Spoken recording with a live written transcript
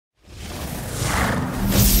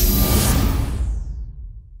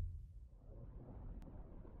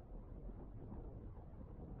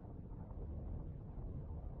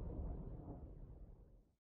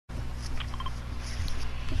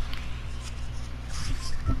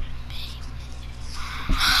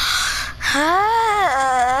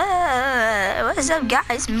What's up,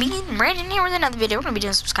 guys? Me and Brandon here with another video. We're gonna be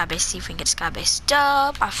doing some skybase, see if we can get skybase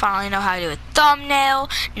stuff. I finally know how to do a thumbnail.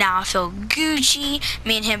 Now I feel Gucci.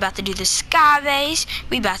 Me and him about to do the skybase.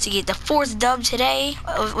 We about to get the 4th dub today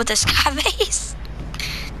with the skybase.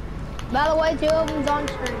 By the way, 2 of them's on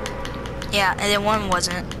stream. Yeah, and then one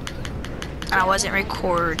wasn't. And I wasn't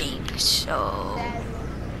recording, so.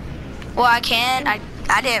 Well, I can. I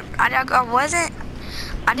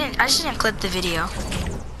just didn't clip the video.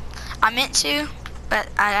 I meant to, but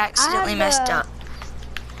I accidentally messed up.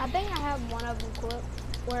 I think I have one of them clipped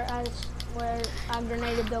where I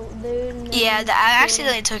grenaded the dude. Yeah, I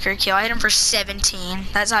accidentally took her kill. I hit him for 17.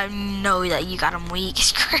 That's how I know that you got him weak.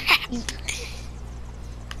 Crap.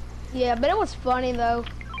 Yeah, but it was funny though.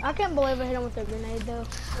 I can't believe I hit him with a grenade though.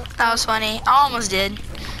 That was funny. I almost did.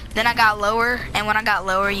 Then I got lower, and when I got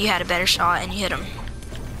lower, you had a better shot and you hit him.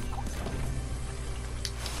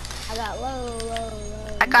 I got low.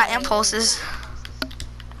 I got impulses.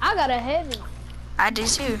 I got a heavy. I do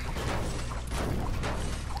too.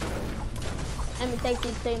 Let me take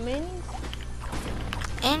these 2 minis.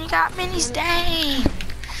 And you got minis, dang.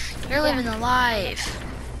 You're living the life.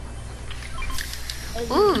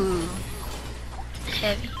 Ooh.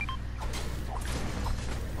 Heavy.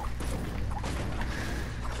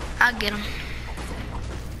 I'll get him.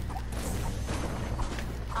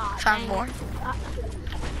 Found more.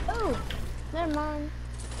 Oh, never mind.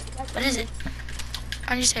 What is it?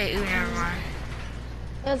 I just say, ooh, never mind.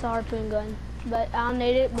 It's a harpoon gun, but I'll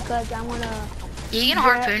need it because I'm gonna. Yeah, you can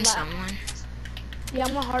harpoon someone. Yeah,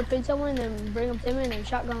 I'm gonna harpoon someone and then bring them to me and then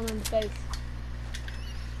shotgun them in the face.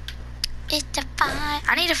 It's a fine.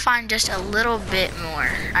 I need to find just a little bit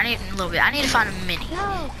more. I need a little bit. I need to find a mini.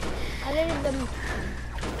 No, I needed them.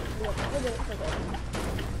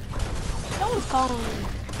 Someone's calling me.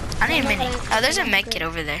 I need a mini. Oh, there's a med kit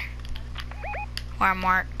over there. Where I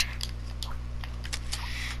marked.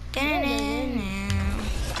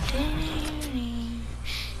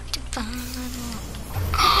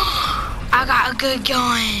 I got a good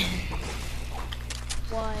gun.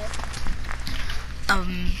 What?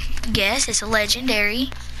 Guess it's a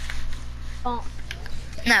legendary. Oh.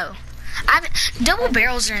 No. Double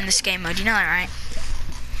barrels are in this game mode. You know that, right?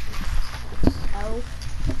 Oh.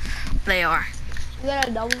 They are. You got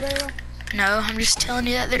a double barrel? No, I'm just telling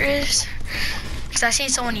you that there is. Because I seen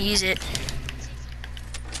someone use it.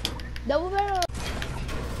 Double barrel?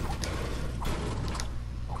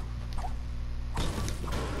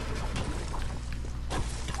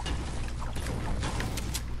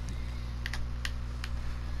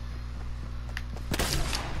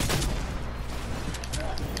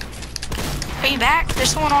 Are you back?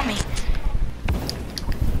 There's someone on me.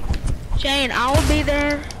 Shane, I will be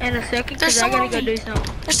there in a second because I gotta go do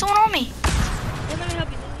something. There's someone on me. Let me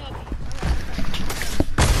help you,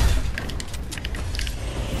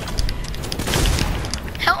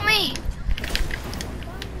 Help me.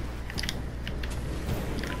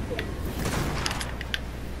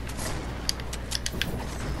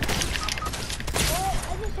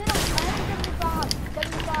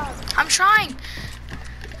 I'm trying.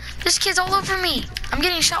 This kid's all over me. I'm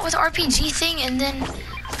getting shot with an RPG thing and then...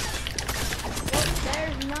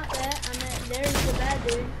 There's not that. I mean, there's the bad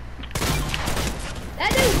dude.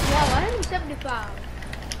 That dude's low. I hit him 75.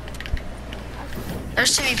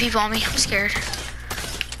 There's too many people on me. I'm scared.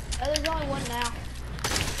 Oh, there's only one now.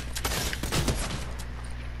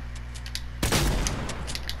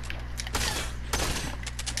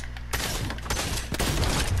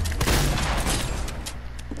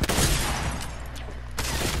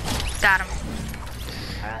 Got him.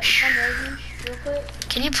 Alright, come over real quick.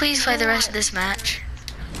 Can you please play the rest of this match?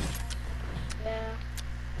 Yeah.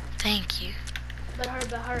 Thank you. But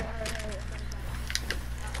hurry.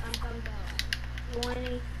 I'm coming back. 20,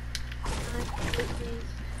 18.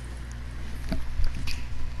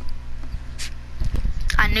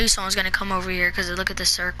 I knew someone was gonna come over here because look at the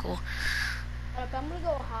circle. I'm gonna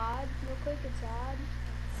go hide real quick inside.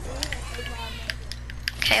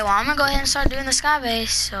 Okay, well I'm gonna go ahead and start doing the skybase.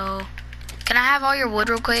 So, can I have all your wood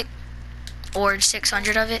real quick, or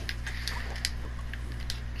 600 of it?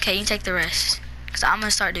 Okay, you can take the rest, cause I'm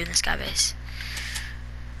gonna start doing the skybase.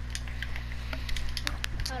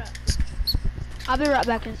 Hold up. I'll be right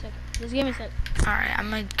back in a second. Just give me a sec. All right, I'm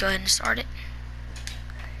gonna go ahead and start it.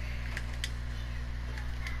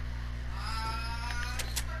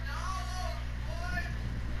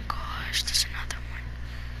 Gosh, there's another one.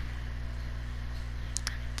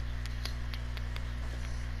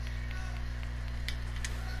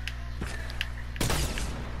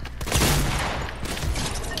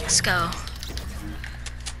 Let's go.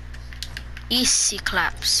 Easy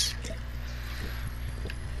claps.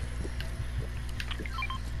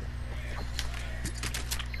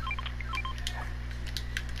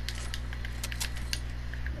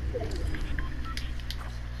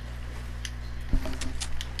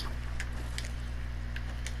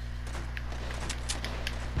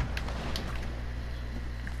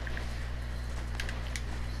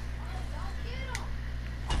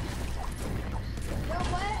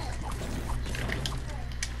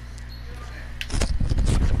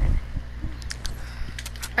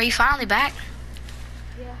 Are you finally back?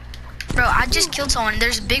 Yeah. Bro, I just killed someone.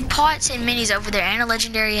 There's big pots and minis over there and a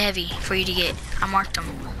legendary heavy for you to get. I marked them.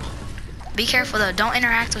 Be careful though. Don't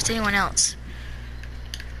interact with anyone else.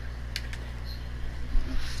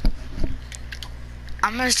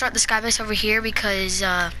 I'm gonna start the skybase over here because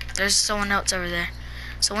there's someone else over there.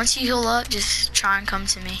 So once you heal up, just try and come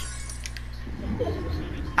to me.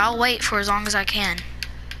 I'll wait for as long as I can.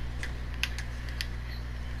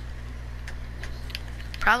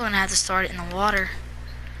 Probably gonna have to start it in the water.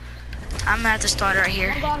 I'm gonna have to start it right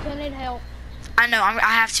here. Oh gosh, I need help. I know, I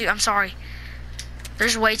have to. I'm sorry.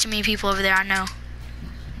 There's way too many people over there, I know.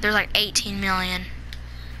 There's like 18 million.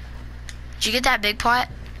 Did you get that big pot?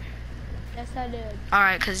 Yes, I did.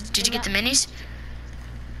 Alright, cause did you get the minis?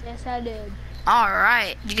 Yes, I did.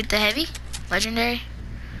 Alright, did you get the heavy? Legendary?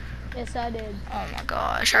 Yes, I did. Oh my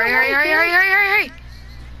gosh. Hurry, hurry, hurry, hurry, hurry, hurry, hurry.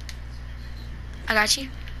 I got you.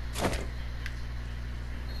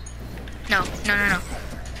 No, no, no, no.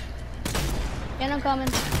 And I'm coming.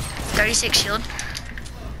 36 shield.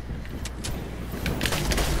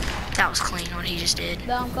 That was clean what he just did.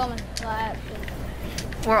 But I'm coming. Like,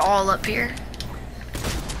 We're all up here.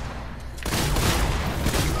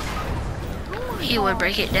 He would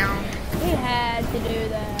break it down. he had to do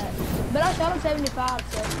that. But I shot him 75,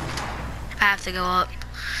 so. I have to go up.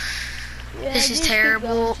 Yeah, This is just keep terrible.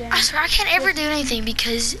 going, Shane. I swear I can't ever do anything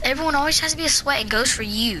because everyone always has to be a sweat and goes for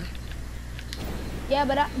you. Yeah,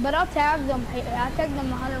 but I tagged him. I tagged him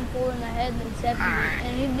 104 in the head and 70, Alright.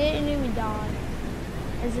 and he didn't even die.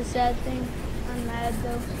 It's a sad thing. I'm mad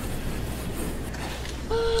though.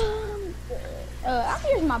 I'm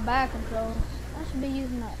using my back control. I should be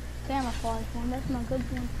using that camouflage one. That's my good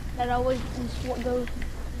one. That always is what goes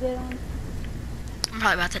good on. I'm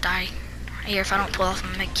probably about to die here if I don't pull off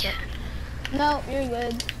my med kit. No, you're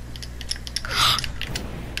good.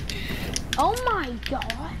 Oh my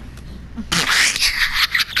god.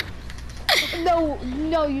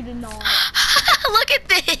 No, you did not. Look at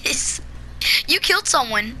this. You killed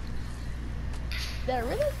someone. Did I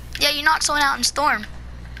really? Yeah, you knocked someone out in storm.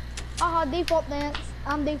 Default dance.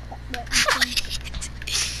 I'm default dance.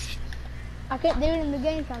 I can't do it in the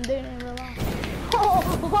game, so I'm doing it in real life.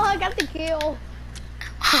 Oh, I got the kill.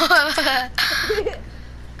 I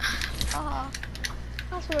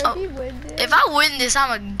swear if you win this. If I win this,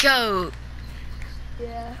 I'm a goat.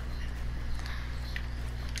 Yeah.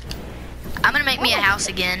 I'm gonna make me a house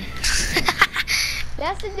again.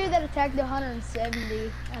 That's the dude that attacked the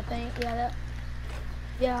 170, I think.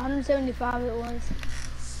 Yeah, 175 it was.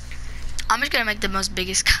 I'm just gonna make the most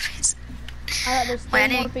biggest comments. Alright, there's three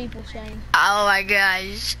Landing. more people, Shane. Oh my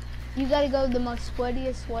gosh. You gotta go the most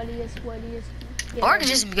sweatiest. Yeah, Or I could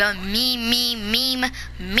just go meme.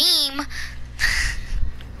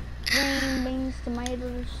 beans,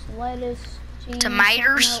 tomatoes, lettuce, cheese.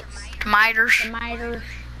 Tomatoes. Tomatoes.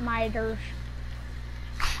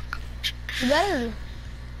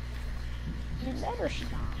 You better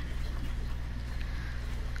stop.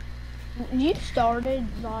 You started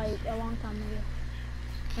like a long time ago.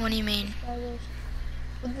 What do you mean?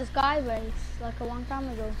 With the skybase, like a long time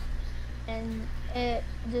ago, and it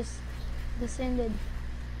just descended.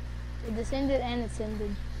 It descended and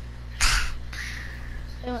ascended.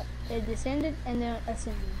 It descended and then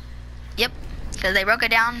ascended. Yep, because they broke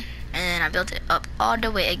it down and then I built it up all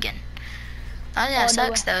the way again. Oh yeah,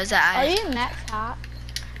 sucks though is that Are you max height?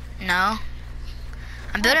 No.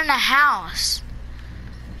 I'm building a house.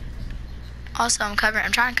 Also, I'm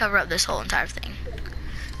trying to cover up this whole entire thing.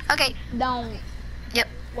 Okay. Don't. Yep.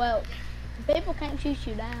 Well, people can't shoot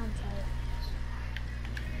you down, so.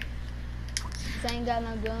 'Cause I ain't got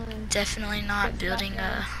no gun. Definitely not building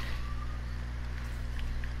a...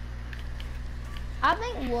 I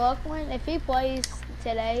think Lachlan, if he plays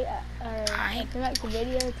today, or Alright. if he makes a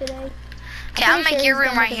video today. Okay, I'm gonna make your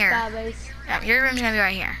room right here. Skybase. Yeah, your room's gonna be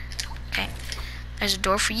right here. Okay. There's a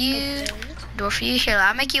door for you. Door for you. Here,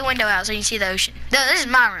 I'll make you a window out so you can see the ocean. No, this is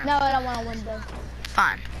my room. No, I don't want a window.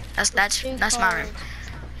 Fine. That's my room.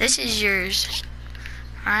 This is yours.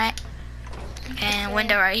 Alright. And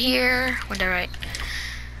window right here. Window right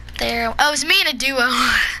there. Oh, it's me in a duo.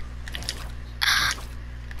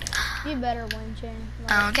 You better win, Shane.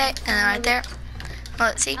 Okay, and then right there. Well,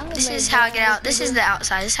 let's see. This is how I get out. This is the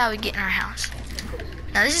outside. This is how we get in our house.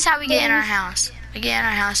 Now, this is how we get in our house. We get in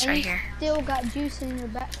our house right here. Still got juice in your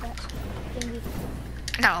backpack. Thingy.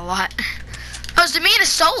 I got a lot. Oh, it's me in a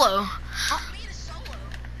solo.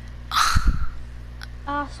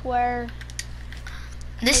 I swear.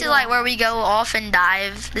 This is like where we go off and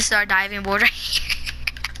dive. This is our diving board right here.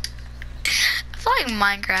 I feel like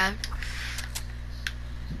Minecraft.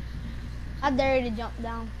 I dare you to jump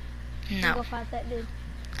down. No. Go fight that dude.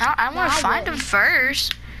 I want to find him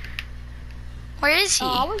first. Where is he?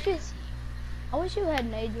 I wish you had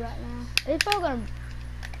nades right now. He's probably gonna.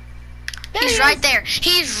 He's right there.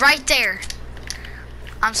 He's right there.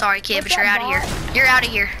 I'm sorry, kid, but you're out of here. You're out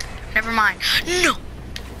of here. Never mind. No.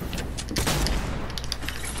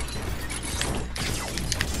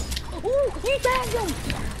 Ooh, you tagged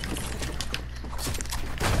him.